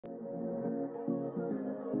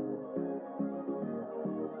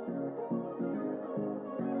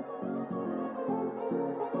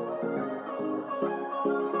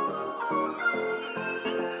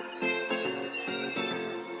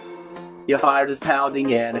Your heart is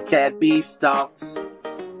pounding and it can't be stopped.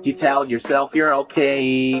 You tell yourself you're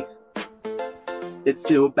okay. It's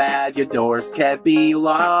too bad your doors can't be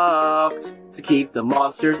locked to keep the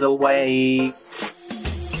monsters away.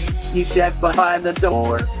 You check behind the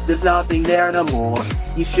door, there's nothing there no more.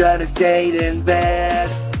 You should have stayed in bed.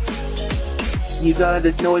 You done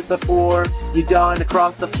this noise before, you done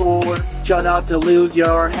across the floor. Try not to lose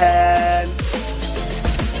your head.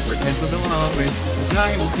 Pretend for the longest, it's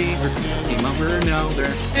not gonna be repeating over and over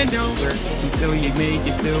and over until you make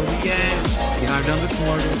it till the end. You have done the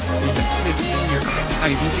quarters, you've been in your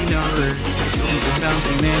I will be numbered. You've been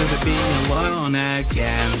bouncing there to being alone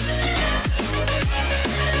again.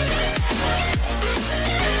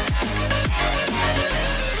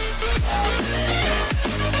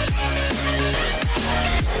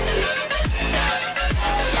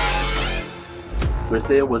 First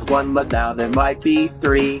there was one, but now there might be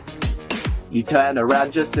three. You turn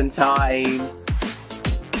around just in time.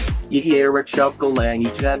 You hear a chuckle and you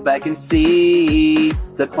turn back and see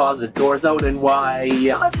the closet door's open wide.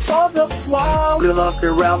 Let's pause the floor. You look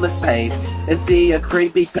around the space and see a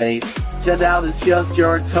creepy face. Turns out it's just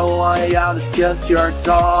your toy, out it's just your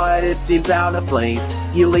toy. It seems out of place.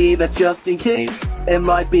 You leave it just in case. It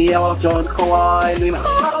might be out on climbing.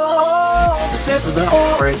 Step of the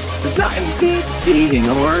horse, it's not gonna keep beating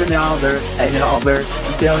over and over and over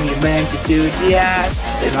until you make it to the end.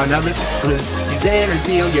 If I never lose, you dare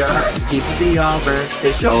reveal your heart and keep the offer.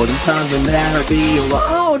 They showed them tons and never be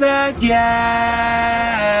alone again.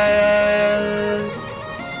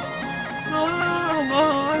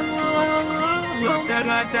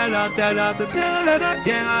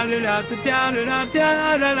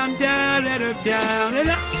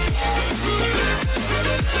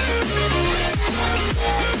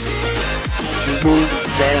 You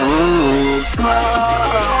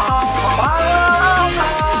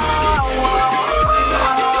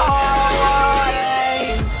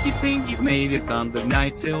think you've made it from the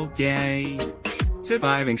night till day,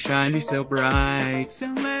 surviving shiny so bright, so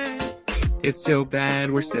late. It's so bad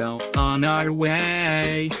we're still on our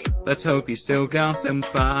way. Let's hope you still got some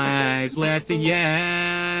fight left,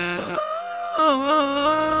 yeah.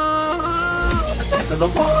 For the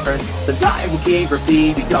wars, the time will keep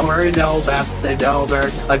repeating over and over and over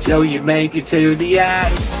until you make it to the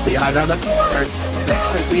end. Behind on the doors,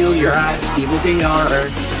 then feel your eyes keep looking harder.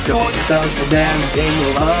 Show yourself and then they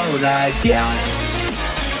will alone again.